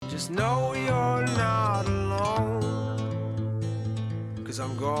Just know you're not alone, 'cause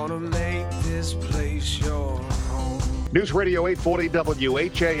I'm gonna make this place your home. News Radio 840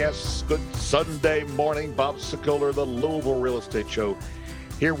 WHAS. Good Sunday morning. Bob Sokoler, the Louisville Real Estate Show,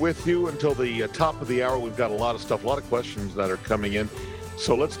 here with you until the top of the hour. We've got a lot of stuff, a lot of questions that are coming in.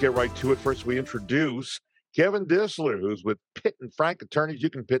 So let's get right to it. First, we introduce Kevin Dissler, who's with Pitt and Frank Attorneys. You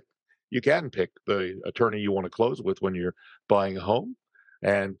can pick the attorney you want to close with when you're buying a home.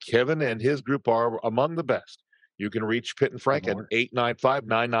 And Kevin and his group are among the best. You can reach Pitt and Frank at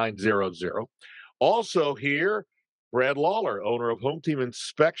 895-9900. Also here, Brad Lawler, owner of Home Team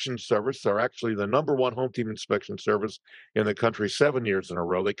Inspection Service. They're actually the number one home team inspection service in the country 7 years in a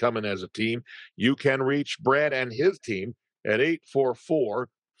row. They come in as a team. You can reach Brad and his team at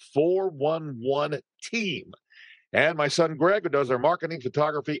 844-411-TEAM. And my son Greg, who does our marketing,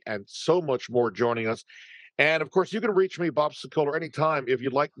 photography, and so much more, joining us. And, of course, you can reach me, Bob Sokoler, anytime. If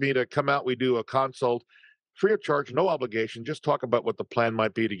you'd like me to come out, we do a consult. Free of charge, no obligation. Just talk about what the plan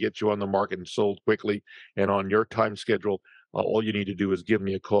might be to get you on the market and sold quickly and on your time schedule. All you need to do is give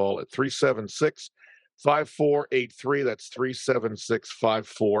me a call at 376-5483. That's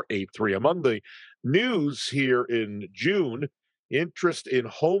 376-5483. Among the news here in June, interest in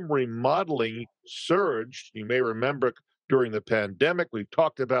home remodeling surged. You may remember during the pandemic, we've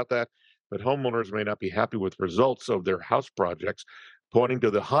talked about that, but homeowners may not be happy with results of their house projects, pointing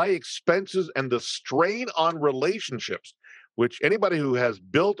to the high expenses and the strain on relationships, which anybody who has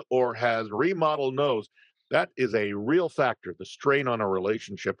built or has remodeled knows that is a real factor, the strain on a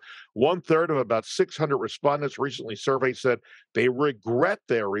relationship. 1/3 of about 600 respondents recently surveyed said they regret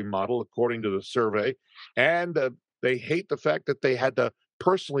their remodel, according to the survey, and they hate the fact that they had to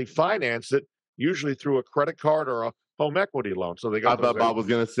personally finance it, usually through a credit card or a home equity loan. So they got. I thought Bob was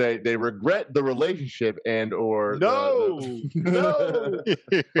going to say they regret the relationship or no,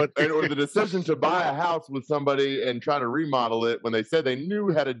 but or the decision to buy a house with somebody and try to remodel it when they said they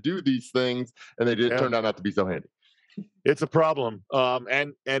knew how to do these things and they did turned out not to be so handy. It's a problem,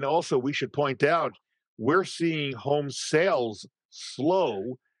 and also we should point out we're seeing home sales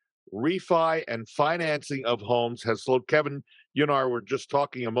slow. Refi and financing of homes has slowed. Kevin, you and I were just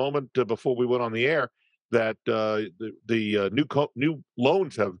talking a moment before we went on the air that the new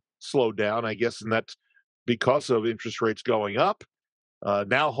loans have slowed down, I guess, and that's because of interest rates going up.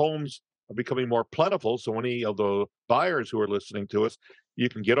 Now homes are becoming more plentiful, so any of the buyers who are listening to us, you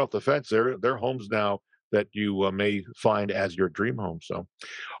can get off the fence. They're homes now that you may find as your dream home. So, all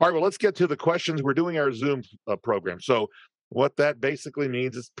right, well, let's get to the questions. We're doing our Zoom program. So what that basically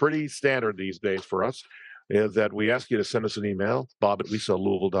means is pretty standard these days for us, is that we ask you to send us an email,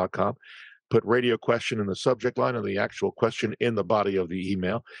 bob@wesaw.louisville.com. Put radio question in the subject line and the actual question in the body of the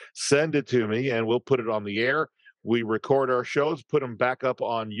email. Send it to me, and we'll put it on the air. We record our shows, put them back up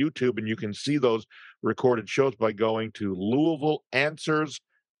on YouTube, and you can see those recorded shows by going to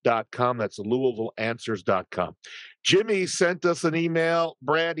LouisvilleAnswers.com. That's LouisvilleAnswers.com. Jimmy sent us an email.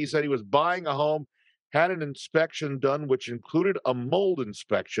 Brad, he said he was buying a home, had an inspection done, which included a mold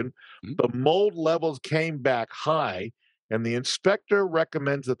inspection. The mold levels came back high, and the inspector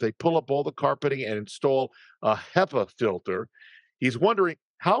recommends that they pull up all the carpeting and install a HEPA filter. He's wondering,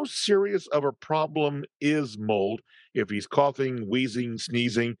 how serious of a problem is mold if he's coughing, wheezing,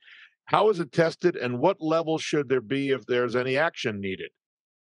 sneezing? How is it tested, and what level should there be if there's any action needed?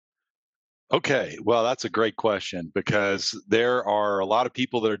 Okay, well, that's a great question because there are a lot of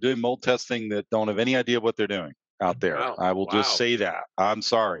people that are doing mold testing that don't have any idea what they're doing out there. Wow. I will just say that. I'm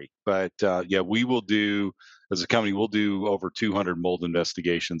sorry. But yeah, we will do, as a company, we'll do over 200 mold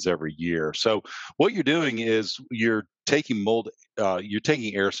investigations every year. So what you're doing is you're taking mold, you're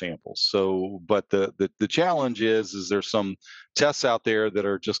taking air samples. So, but the challenge is there's some tests out there that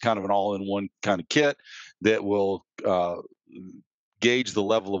are just kind of an all-in-one kind of kit that will gauge the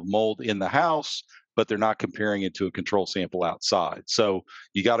level of mold in the house, but they're not comparing it to a control sample outside. So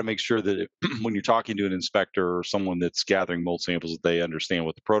you got to make sure that when you're talking to an inspector or someone that's gathering mold samples, that they understand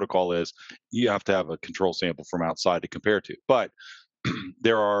what the protocol is. You have to have a control sample from outside to compare to. But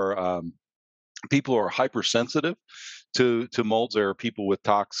there are people who are hypersensitive to molds. There are people with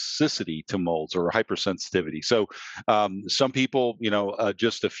toxicity to molds or hypersensitivity. So some people,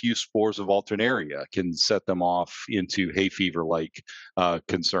 just a few spores of Alternaria can set them off into hay fever-like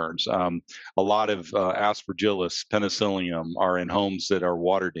concerns. A lot of Aspergillus, Penicillium are in homes that are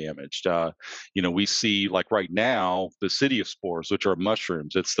water damaged. We see, like right now, the city of spores, which are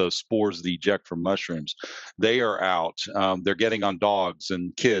mushrooms. It's those spores that eject from mushrooms. They are out. They're getting on dogs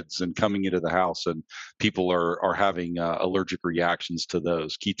and kids and coming into the house, and people are having allergic reactions to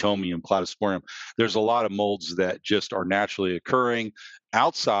those. Chaetomium, Cladosporium. There's a lot of molds that just are naturally occurring.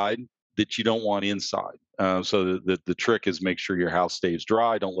 outside that you don't want inside. So the trick is make sure your house stays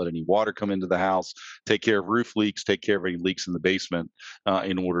dry. Don't let any water come into the house. Take care of roof leaks. Take care of any leaks in the basement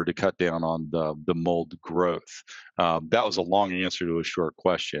in order to cut down on the mold growth. That was a long answer to a short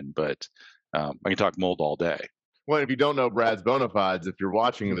question, but I can talk mold all day. Well, if you don't know Brad's bona fides, if you're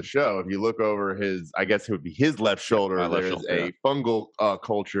watching the show, if you look over his, I guess it would be his left shoulder, there's a fungal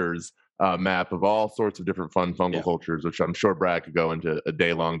cultures map of all sorts of different fun fungal cultures, which I'm sure Brad could go into a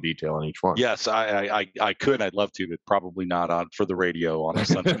day-long detail on each one. Yes, I could. I'd love to, but probably not on for the radio on a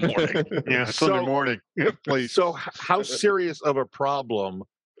Sunday morning. Sunday morning, please. So how serious of a problem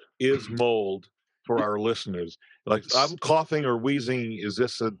is mold for our listeners? Like, I'm coughing or wheezing. Is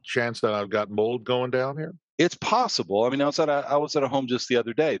this a chance that I've got mold going down here? It's possible. I mean, I was at a home just the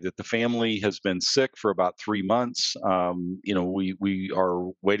other day that the family has been sick for about 3 months. We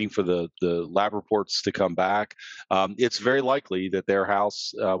are waiting for the lab reports to come back. It's very likely that their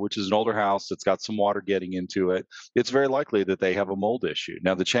house, which is an older house that's got some water getting into it, it's very likely that they have a mold issue.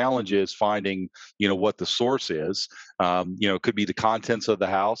 Now, the challenge is finding, what the source is. It could be the contents of the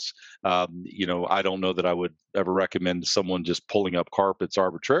house. I don't know that I would ever recommend someone just pulling up carpets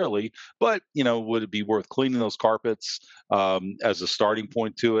arbitrarily, but would it be worth cleaning those carpets as a starting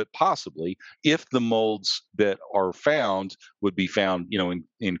point to it? Possibly, if the molds that are found would be found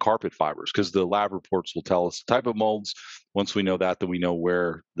in carpet fibers, because the lab reports will tell us the type of molds. Once we know that, then we know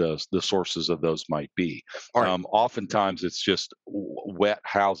where the sources of those might be. Right. Oftentimes it's just wet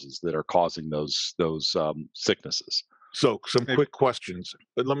houses that are causing those sicknesses. So some quick questions,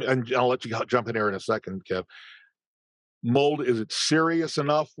 but I'll let you jump in here in a second, Kev. Mold, is it serious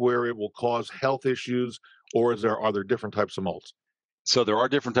enough where it will cause health issues, or are there different types of molds? So there are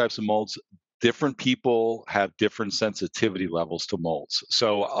different types of molds. Different people have different sensitivity levels to molds.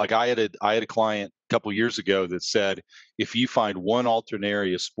 So like I had a client a couple years ago that said, if you find one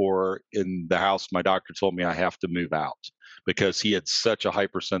Alternaria spore in the house, my doctor told me I have to move out, because he had such a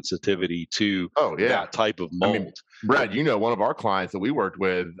hypersensitivity to that type of mold. I mean, Brad, one of our clients that we worked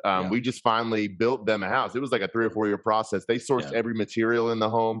with, we just finally built them a house. It was like a 3 or 4 year process. They sourced every material in the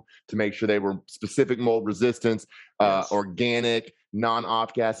home to make sure they were specific mold resistance, organic,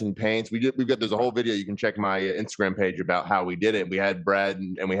 non-off-gassing paints. There's a whole video you can check my Instagram page about how we did it. We had Brad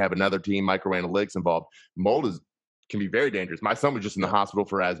and we have another team, Microanalytics, involved. Mold can be very dangerous. My son was just in the hospital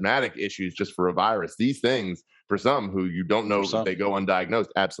for asthmatic issues, just for a virus. These things, for some who you don't know if they go undiagnosed,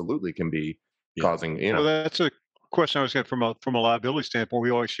 absolutely can be causing. Well, that's a question I was getting from a liability standpoint.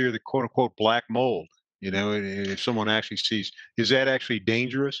 We always hear the quote unquote black mold. If someone actually sees, is that actually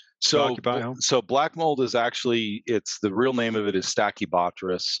dangerous to occupy a home? So black mold is actually, the real name of it is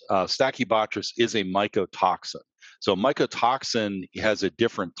Stachybotrys. Stachybotrys is a mycotoxin. So mycotoxin has a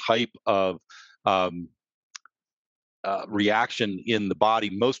different type of reaction in the body.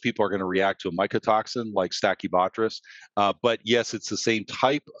 Most people are going to react to a mycotoxin like Stachybotrys, but yes, it's the same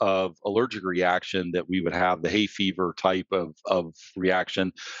type of allergic reaction that we would have, the hay fever type of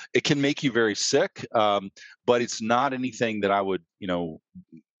reaction. It can make you very sick, but it's not anything that I would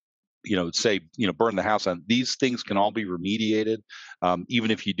say burn the house on. These things can all be remediated, even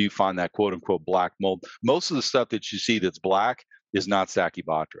if you do find that quote unquote black mold. Most of the stuff that you see that's black is not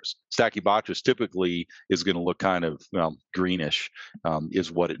Stachybotrys. Stachybotrys typically is going to look kind of greenish, is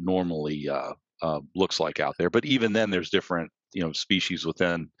what it normally looks like out there. But even then, there's different species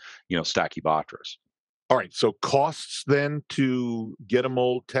within Stachybotrys. All right. So costs then to get a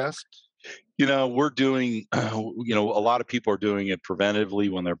mold test? We're doing, a lot of people are doing it preventively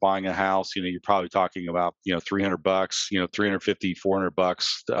when they're buying a house. You're probably talking about, $300, $350,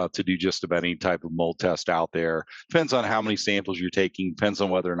 $400 to do just about any type of mold test out there. Depends on how many samples you're taking, depends on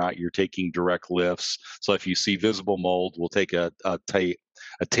whether or not you're taking direct lifts. So if you see visible mold, we'll take a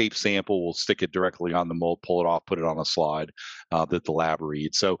tape sample, we'll stick it directly on the mold, pull it off, put it on a slide that the lab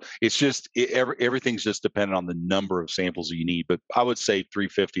reads. So it's just, everything's just dependent on the number of samples you need. But I would say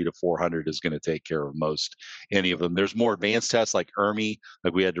 350 to 400 is going to take care of any of them. There's more advanced tests like ERMI,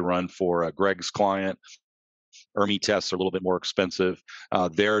 like we had to run for Greg's client. ERMI tests are a little bit more expensive.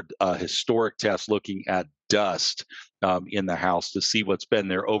 They're historic tests looking at dust in the house to see what's been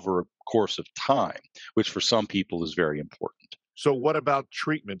there over a course of time, which for some people is very important. So what about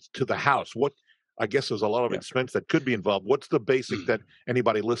treatments to the house? I guess there's a lot of expense that could be involved. What's the basic that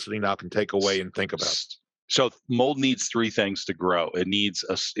anybody listening now can take away and think about? So mold needs 3 things to grow. It needs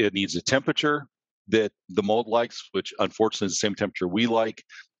a temperature that the mold likes, which unfortunately is the same temperature we like.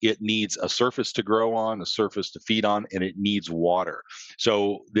 It needs a surface to grow on, a surface to feed on, and it needs water.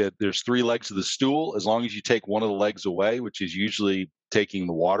 So there's 3 legs of the stool. As long as you take one of the legs away, which is usually taking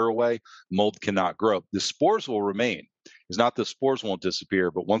the water away, mold cannot grow. The spores will remain. is not the spores won't disappear,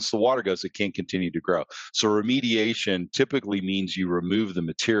 but once the water goes, it can't continue to grow. So remediation typically means you remove the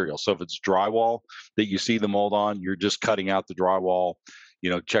material. So if it's drywall that you see the mold on, you're just cutting out the drywall,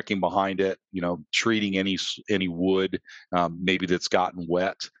 checking behind it, treating any wood maybe that's gotten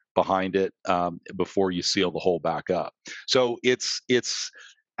wet behind it before you seal the hole back up. So it's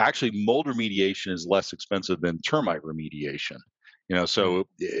actually mold remediation is less expensive than termite remediation. So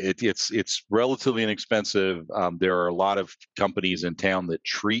it's relatively inexpensive. There are a lot of companies in town that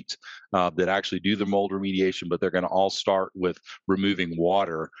treat that actually do the mold remediation, but they're going to all start with removing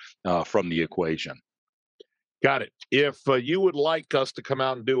water from the equation. Got it. If you would like us to come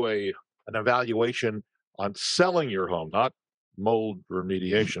out and do an evaluation on selling your home, not mold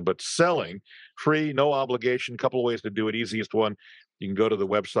remediation, but selling, free, no obligation, couple of ways to do it. Easiest one, you can go to the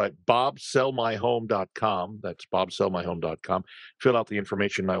website bobsellmyhome.com. That's bobsellmyhome.com. Fill out the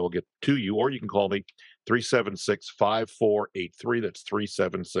information and I will get to you, or you can call me 376-5483. That's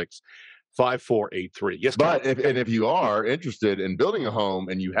 376-5483. Yes, but if you are interested in building a home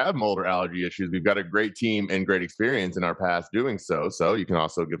and you have mold or allergy issues, we've got a great team and great experience in our past doing so. So you can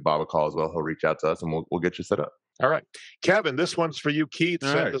also give Bob a call as well. He'll reach out to us and we'll get you set up. All right. Kevin, this one's for you. Keith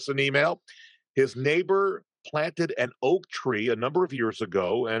sent us an email. His neighbor planted an oak tree a number of years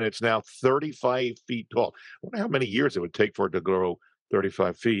ago, and it's now 35 feet tall. I wonder how many years it would take for it to grow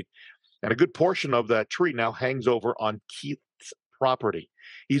 35 feet. And a good portion of that tree now hangs over on Keith's property.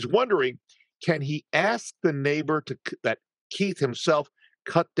 He's wondering, can he ask the neighbor that Keith himself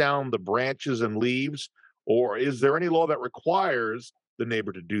cut down the branches and leaves, or is there any law that requires the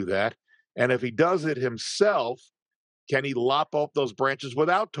neighbor to do that? And if he does it himself, can he lop off those branches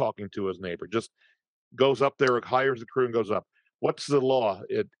without talking to his neighbor? Just goes up there, hires the crew, and goes up. What's the law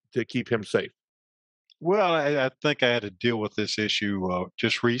to keep him safe? Well, I think I had to deal with this issue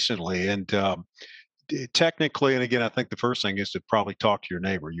just recently, and technically, and again, I think the first thing is to probably talk to your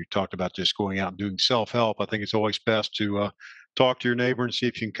neighbor. You talked about just going out and doing self-help. I think it's always best to talk to your neighbor and see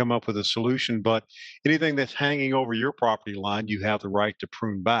if you can come up with a solution. But anything that's hanging over your property line, you have the right to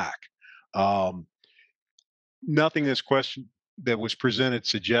prune back. Nothing this question that was presented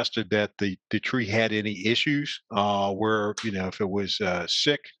suggested that the tree had any issues where, if it was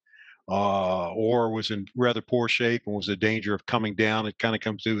sick or was in rather poor shape and was in danger of coming down. It kind of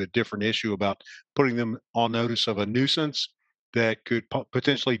comes to a different issue about putting them on notice of a nuisance that could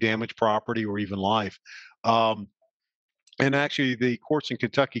potentially damage property or even life. And actually, the courts in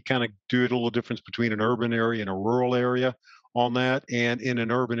Kentucky kind of do it a little difference between an urban area and a rural area on that. And in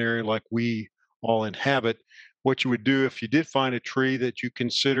an urban area like we all inhabit, what you would do if you did find a tree that you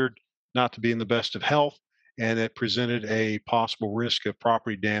considered not to be in the best of health and that presented a possible risk of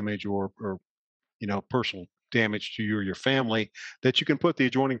property damage or personal damage to you or your family, that you can put the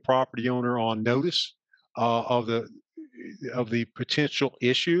adjoining property owner on notice of the potential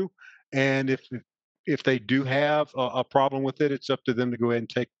issue. And if they do have a problem with it, it's up to them to go ahead and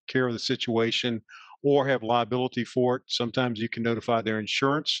take care of the situation or have liability for it. Sometimes you can notify their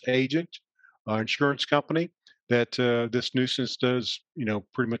insurance agent, insurance company, that this nuisance does,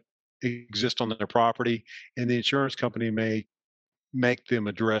 pretty much exist on their property, and the insurance company may make them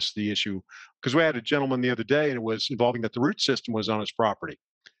address the issue. Because we had a gentleman the other day, and it was involving that the root system was on his property,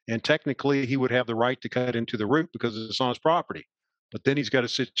 and technically he would have the right to cut into the root because it's on his property. But then he's got a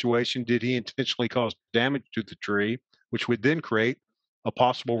situation: did he intentionally cause damage to the tree, which would then create a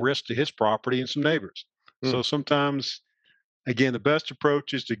possible risk to his property and some neighbors? So sometimes, again, the best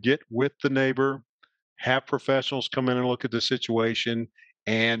approach is to get with the neighbor, have professionals come in and look at the situation,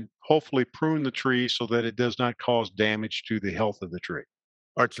 and hopefully prune the tree so that it does not cause damage to the health of the tree.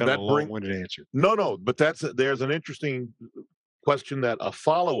 All right, so Kind of a long-winded answer. No, but there's an interesting question, that a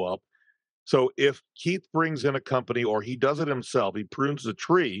follow-up. So if Keith brings in a company or he does it himself, he prunes the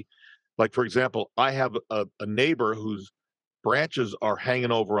tree. Like, for example, I have a neighbor whose branches are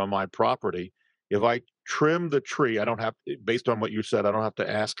hanging over on my property. If I trim the tree, I don't have, based on what you said, I don't have to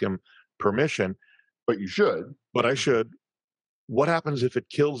ask him permission. But you should. But I should. What happens if it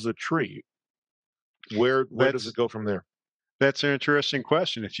kills the tree? Where does it go from there? That's an interesting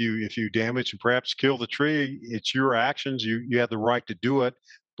question. If you damage and perhaps kill the tree, it's your actions. You have the right to do it,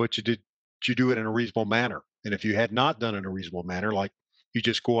 but you do it in a reasonable manner. And if you had not done it in a reasonable manner, like you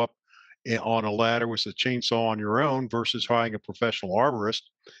just go up on a ladder with a chainsaw on your own versus hiring a professional arborist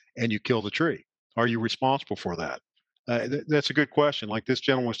and you kill the tree, are you responsible for that? That's a good question. Like this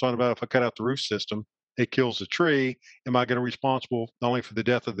gentleman was talking about, if I cut out the root system, it kills the tree. Am I going to be responsible not only for the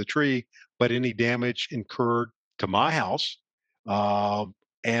death of the tree, but any damage incurred to my house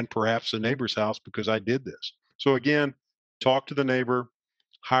and perhaps the neighbor's house because I did this? So again, talk to the neighbor,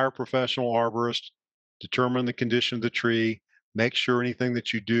 hire a professional arborist, determine the condition of the tree, make sure anything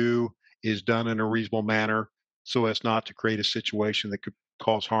that you do is done in a reasonable manner so as not to create a situation that could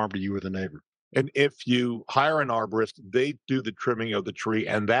cause harm to you or the neighbor. And if you hire an arborist, they do the trimming of the tree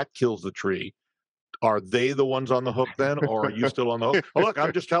and that kills the tree. Are they the ones on the hook then, or are you still on the hook? Oh, look,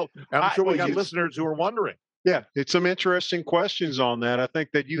 I'm sure we got listeners who are wondering. Yeah, it's some interesting questions on that. I think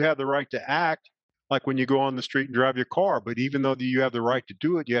that you have the right to act like when you go on the street and drive your car, but even though you have the right to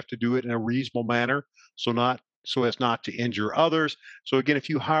do it, you have to do it in a reasonable manner so as not to injure others. So again, if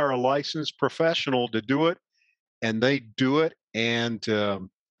you hire a licensed professional to do it and they do it, and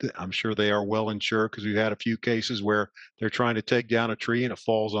I'm sure they are well insured, because we've had a few cases where they're trying to take down a tree and it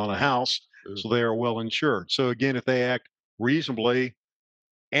falls on a house. So they are well insured. So again, if they act reasonably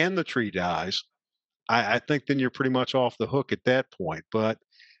and the tree dies, I think then you're pretty much off the hook at that point. But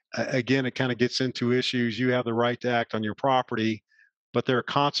again, it kind of gets into issues. You have the right to act on your property, but there are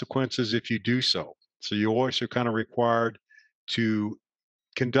consequences if you do so. So you always are kind of required to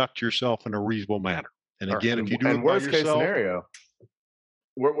conduct yourself in a reasonable manner. And again, if you do it by yourself,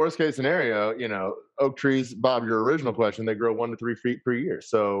 worst case scenario, oak trees, Bob, your original question, they grow 1 to 3 feet per year.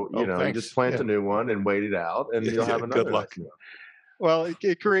 So, you just plant a new one and wait it out, and you'll have another. Good luck. Well,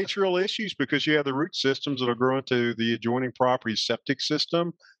 it creates real issues because you have the root systems that are growing to the adjoining property's septic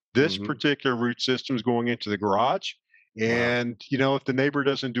system. This particular root system is going into the garage. And, if the neighbor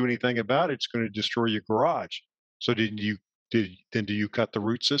doesn't do anything about it, it's going to destroy your garage. So do you cut the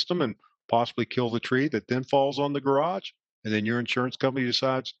root system and possibly kill the tree that then falls on the garage? And then your insurance company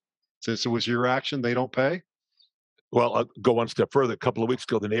decides, since it was your action, they don't pay? Well, I'll go one step further. A couple of weeks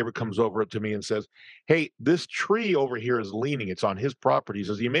ago, the neighbor comes over to me and says, hey, this tree over here is leaning. It's on his property. He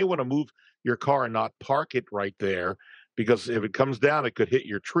says, you may want to move your car and not park it right there, because if it comes down, it could hit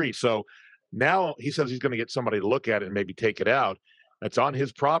your tree. So now he says he's going to get somebody to look at it and maybe take it out. That's on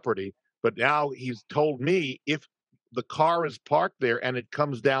his property. But now he's told me, if the car is parked there and it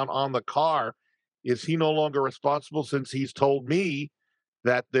comes down on the car, is he no longer responsible, since he's told me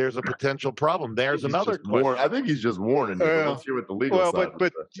that there's a potential problem? There's another question. I think he's just warning you. Let's hear what the legal side.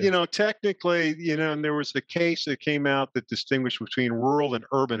 But technically, and there was a case that came out that distinguished between rural and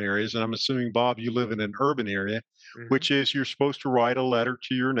urban areas. And I'm assuming, Bob, you live in an urban area, which is you're supposed to write a letter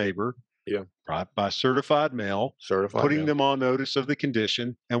to your neighbor. Yeah. By certified mail, putting them on notice of the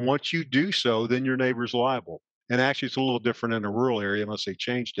condition. And once you do so, then your neighbor's liable. And actually, it's a little different in a rural area unless they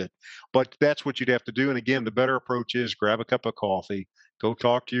changed it. But that's what you'd have to do. And again, the better approach is grab a cup of coffee, go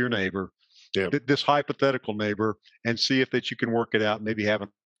talk to your neighbor, this hypothetical neighbor, and see if that you can work it out. Maybe have an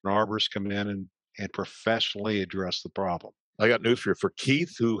arborist come in and professionally address the problem. I got news for you. For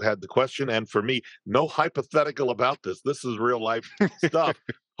Keith, who had the question, and for me, no hypothetical about this. This is real life stuff.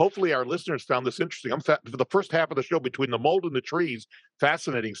 Hopefully our listeners found this interesting. For the first half of the show, between the mold and the trees,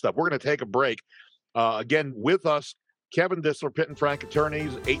 fascinating stuff. We're going to take a break. Again, with us, Kevin Dissler, Pitt and Frank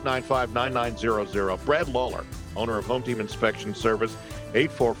Attorneys, 895-9900. Brad Lawler, owner of Home Team Inspection Service,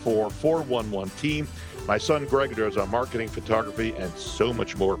 844-411-TEAM. My son Greg does our marketing, photography, and so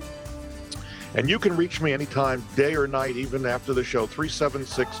much more. And you can reach me anytime, day or night, even after the show,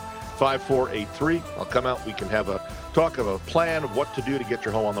 376-5483. I'll come out. We can have a talk of a plan of what to do to get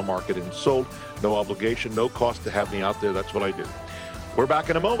your home on the market and sold. No obligation, no cost to have me out there. That's what I do. We're back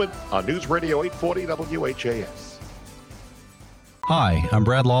in a moment on News Radio 840 WHAS. Hi, I'm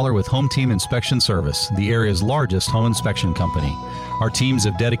Brad Lawler with Home Team Inspection Service, the area's largest home inspection company. Our teams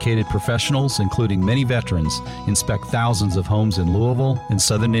of dedicated professionals, including many veterans, inspect thousands of homes in Louisville and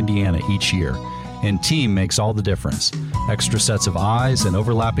southern Indiana each year. And team makes all the difference. Extra sets of eyes and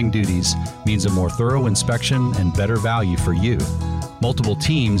overlapping duties means a more thorough inspection and better value for you. Multiple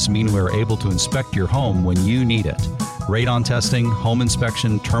teams mean we're able to inspect your home when you need it. Radon testing, home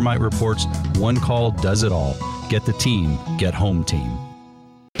inspection, termite reports, one call does it all. Get the team, get Home Team.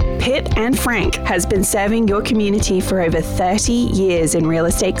 Pitt and Frank has been serving your community for over 30 years in real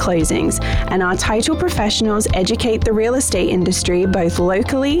estate closings, and our title professionals educate the real estate industry both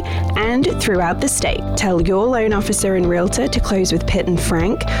locally and throughout the state. Tell your loan officer and realtor to close with Pitt and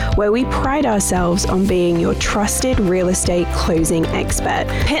Frank, where we pride ourselves on being your trusted real estate closing expert.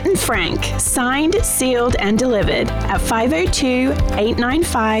 Pitt and Frank, signed, sealed, and delivered at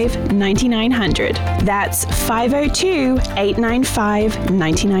 502-895-9900. That's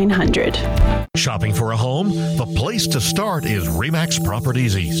 502-895-9900. Shopping for a home? The place to start is RE/MAX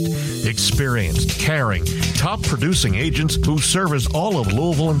Properties East. Experienced, caring, top producing agents who service all of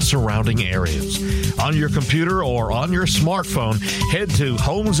Louisville and surrounding areas. On your computer or on your smartphone, head to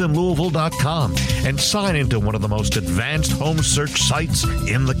homesinlouisville.com and sign into one of the most advanced home search sites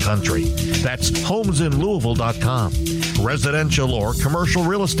in the country. That's homesinlouisville.com. Residential or commercial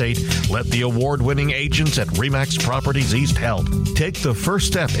real estate, let the award-winning agents at RE/MAX Properties East help. Take the first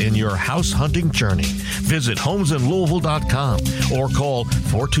step in your house hunting journey. Visit homesinlouisville.com or call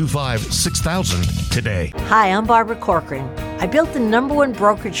 425-6000 today. Hi, I'm Barbara Corcoran. I built the #1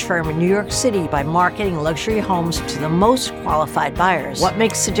 brokerage firm in New York City by marketing luxury homes to the most qualified buyers. What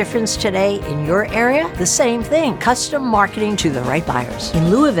makes the difference today in your area? The same thing, custom marketing to the right buyers.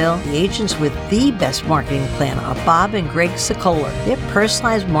 In Louisville, the agents with the best marketing plan are Bob and Greg Sokoler. Their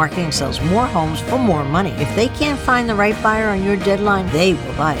personalized marketing sells more homes for more money. If they can't find the right buyer on your deadline, they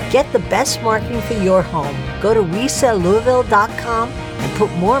will buy it. Get the best marketing for your home. Go to WeSellLouisville.com and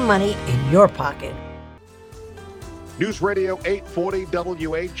put more money in your pocket. News Radio 840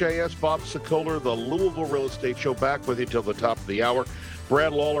 WHAS, Bob Sokoler, the Louisville Real Estate Show, back with you till the top of the hour.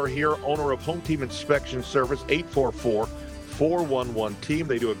 Brad Lawler here, owner of Home Team Inspection Service, 844-411-TEAM.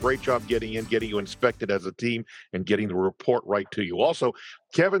 They do a great job getting you inspected as a team and getting the report right to you. Also,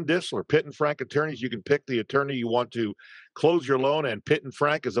 Kevin Dissler, Pitt and Frank Attorneys. You can pick the attorney you want to close your loan, and Pitt and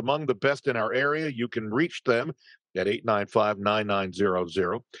Frank is among the best in our area. You can reach them at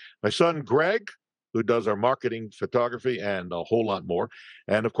 895-9900. My son, Greg, who does our marketing, photography, and a whole lot more.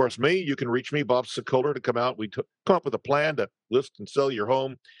 And, of course, me, you can reach me, Bob Sokoler, to come out. We come up with a plan to list and sell your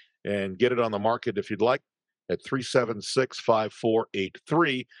home and get it on the market if you'd like at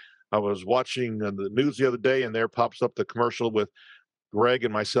 376-5483. I was watching the news the other day, and there pops up the commercial with Greg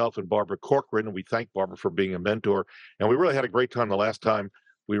and myself and Barbara Corcoran, and we thank Barbara for being a mentor. And we really had a great time the last time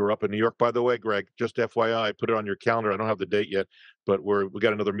we were up in New York. By the way, Greg, just FYI, put it on your calendar. I don't have the date yet, but we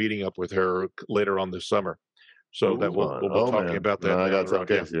got another meeting up with her later on this summer. So that we'll be talking about that. No, I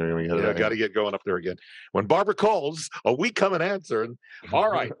got to get going up there again. When Barbara calls, we come and answer. And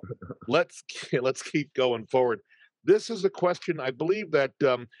all right, let's keep going forward. This is a question I believe that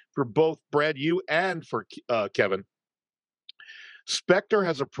for both Brad, you, and for Kevin. Specter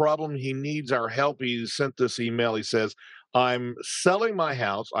has a problem. He needs our help. He sent this email. He says, I'm selling my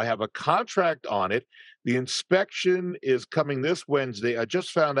house. I have a contract on it. The inspection is coming this Wednesday. I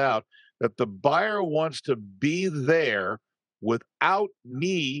just found out that the buyer wants to be there without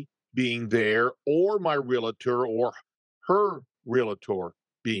me being there or my realtor or her realtor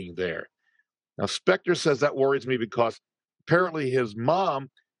being there. Now, Specter says that worries me because apparently his mom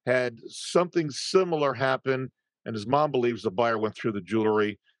had something similar happen, and his mom believes the buyer went through the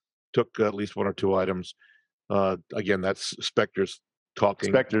jewelry, took at least one or two items. Again, that's Specter's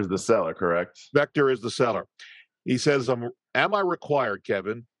talking. Specter's the seller, correct? Specter is the seller. He says, am I required,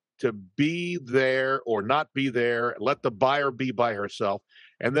 Kevin, to be there or not be there, let the buyer be by herself?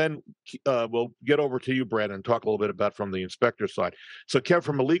 And then we'll get over to you, Brad, and talk a little bit about from the inspector side. So, Kev,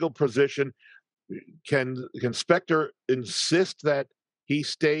 from a legal position, can Specter insist that he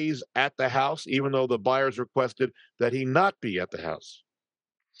stays at the house, even though the buyer's requested that he not be at the house?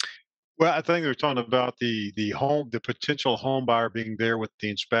 Well, I think they're talking about the potential home buyer being there with the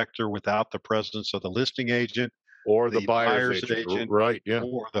inspector without the presence of the listing agent or the buyer's agent, right? Yeah,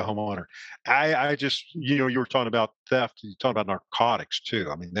 or the homeowner. I just, you were talking about theft. You talking about narcotics too.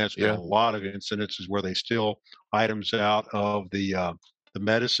 I mean, there's been a lot of incidences where they steal items out of the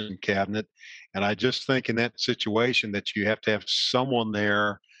medicine cabinet, and I just think in that situation that you have to have someone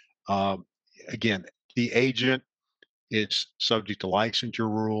there. Again, the agent is subject to licensure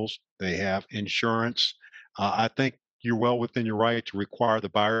rules. They have insurance. I think you're well within your right to require the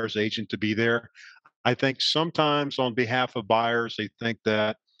buyer's agent to be there. I think sometimes on behalf of buyers, they think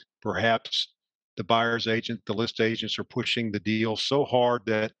that perhaps the buyer's agent, the list agents are pushing the deal so hard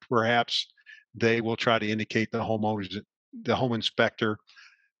that perhaps they will try to indicate the home inspector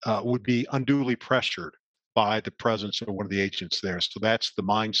would be unduly pressured by the presence of one of the agents there. So that's the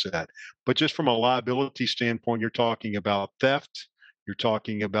mindset. But just from a liability standpoint, you're talking about theft. You're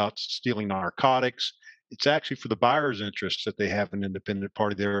talking about stealing narcotics. It's actually for the buyer's interest that they have an independent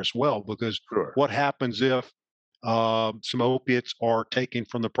party there as well, because what happens if some opiates are taken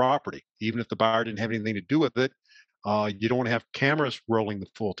from the property? Even if the buyer didn't have anything to do with it, you don't want to have cameras rolling the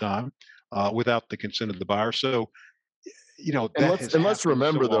full time without the consent of the buyer. So, and let's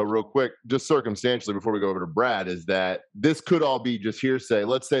remember, though, real quick, just circumstantially before we go over to Brad, is that this could all be just hearsay.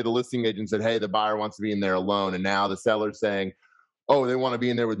 Let's say the listing agent said, hey, the buyer wants to be in there alone. And now the seller's saying, oh, they want to be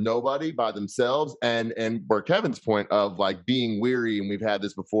in there with nobody by themselves. And where Kevin's point of like being weary, and we've had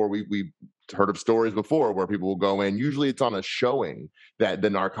this before, we heard of stories before where people will go in. Usually it's on a showing that the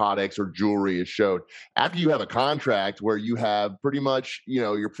narcotics or jewelry is showed. After you have a contract where you have pretty much,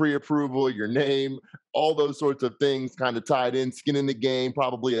 your pre-approval, your name, all those sorts of things kind of tied in, skin in the game,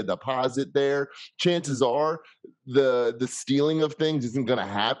 probably a deposit there, chances are the stealing of things isn't going to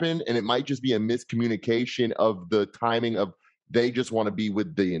happen. And it might just be a miscommunication of the timing of they just want to be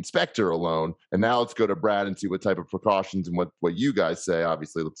with the inspector alone. And now let's go to Brad and see what type of precautions and what you guys say.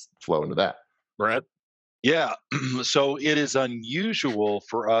 Obviously, let's flow into that. Brad? Yeah. So it is unusual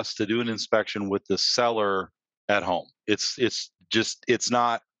for us to do an inspection with the seller at home. It's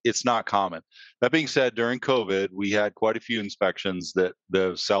not common. That being said, during COVID, we had quite a few inspections that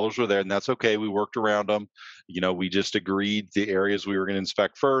the sellers were there, and that's okay. We worked around them. We just agreed the areas we were going to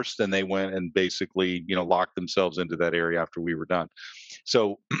inspect first, and they went and basically, locked themselves into that area after we were done.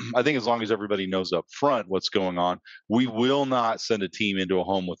 So I think as long as everybody knows up front what's going on, we will not send a team into a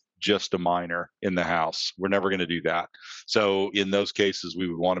home with just a minor in the house. We're never going to do that. So in those cases, we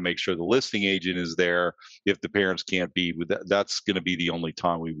would want to make sure the listing agent is there. If the parents can't be, that's going to be the only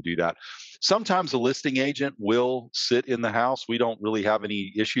time we would do that. Sometimes the listing agent will sit in the house. We don't really have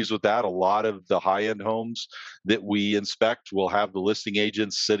any issues with that. A lot of the high-end homes that we inspect will have the listing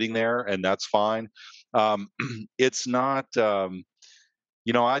agents sitting there, and that's fine. It's not...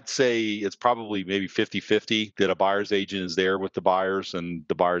 I'd say it's probably maybe 50-50 that a buyer's agent is there with the buyers and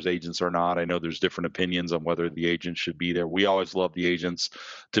the buyer's agents are not. I know there's different opinions on whether the agent should be there. We always love the agents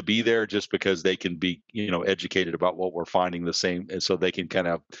to be there just because they can be, educated about what we're finding the same. And so they can kind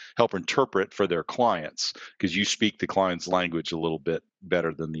of help interpret for their clients because you speak the client's language a little bit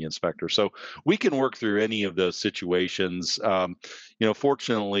better than the inspector. So we can work through any of those situations.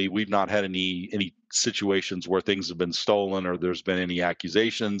 Fortunately, we've not had any situations where things have been stolen or there's been any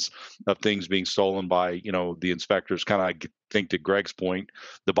accusations of things being stolen by, the inspectors. Kind of, I think to Greg's point,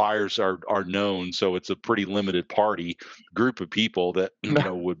 the buyers are known. So it's a pretty limited party group of people that,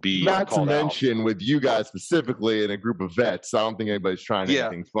 would be not to mention out. With you guys specifically in a group of vets. I don't think anybody's trying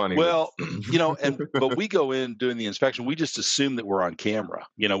anything funny. Well, but we go in doing the inspection. We just assume that we're on camera.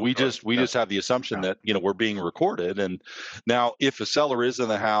 We just have the assumption that, we're being recorded. And now if a seller is in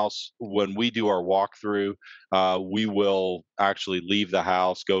the house, when we do our walkthrough, we will actually leave the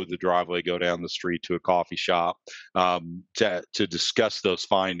house, go to the driveway, go down the street to a coffee shop to discuss those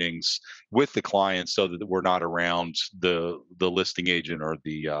findings with the client so that we're not around the listing agent or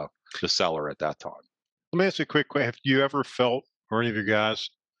the seller at that time. Let me ask you a quick question. Have you ever felt, or any of you guys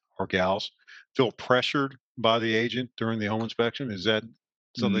or gals, feel pressured by the agent during the home inspection? Is that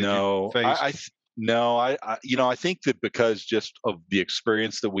something you face? No, I think that because just of the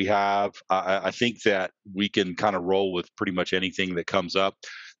experience that we have, I think that we can kind of roll with pretty much anything that comes up.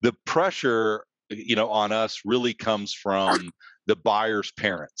 The pressure, on us really comes from the buyer's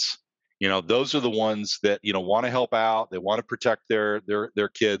parents. Those are the ones that, want to help out. They want to protect their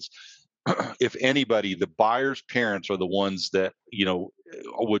kids. If anybody, the buyer's parents are the ones that,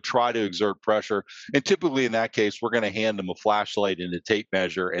 would try to exert pressure. And typically in that case, we're going to hand them a flashlight and a tape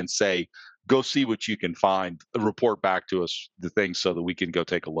measure and say, go see what you can find, report back to us the things so that we can go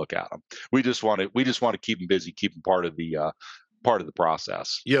take a look at them. We just want to keep them busy, keep them part of the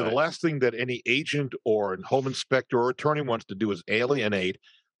process. Yeah. Right? The last thing that any agent or home inspector or attorney wants to do is alienate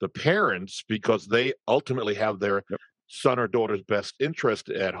the parents because they ultimately have their son or daughter's best interest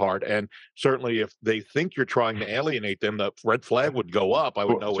at heart. And certainly if they think you're trying to alienate them, the red flag would go up. I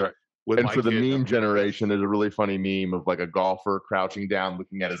would know it. And for the meme generation, there's a really funny meme of like a golfer crouching down,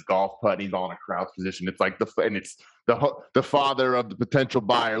 looking at his golf putt. He's all in a crouch position. It's like it's the father of the potential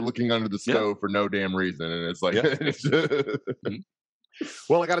buyer looking under the stove for no damn reason. And it's like,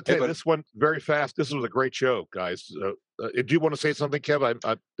 Well, I got to tell you this one very fast. This was a great show, guys. Do you want to say something, Kev? I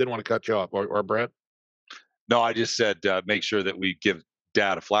didn't want to cut you off, or Brad. No, I just said make sure that we give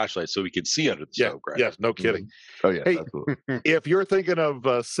Dad a flashlight so we can see under the stove, Greg. Yes, no kidding. Oh, yeah, hey, absolutely. If you're thinking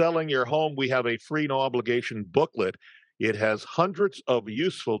of selling your home, we have a free no obligation booklet. It has hundreds of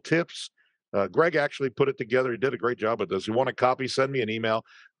useful tips. Greg actually put it together. He did a great job with this. If you want a copy, send me an email,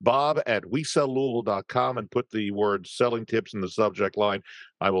 bob@WeSellLouisville.com, and put the word selling tips in the subject line.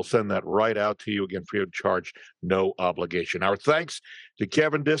 I will send that right out to you, again, free of charge, no obligation. Our thanks to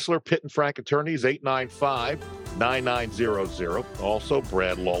Kevin Dissler, Pitt and Frank Attorneys, 895-9900. Also,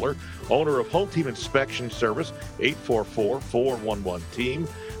 Brad Lawler, owner of Home Team Inspection Service, 844-411-TEAM.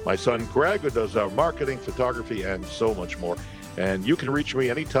 My son, Greg, who does our marketing, photography, and so much more. And you can reach me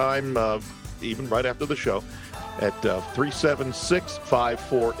anytime, even right after the show, at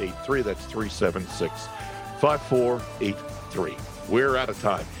 376-5483. That's 376-5483. We're out of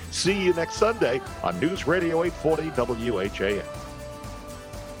time. See you next Sunday on News Radio 840 WHAM.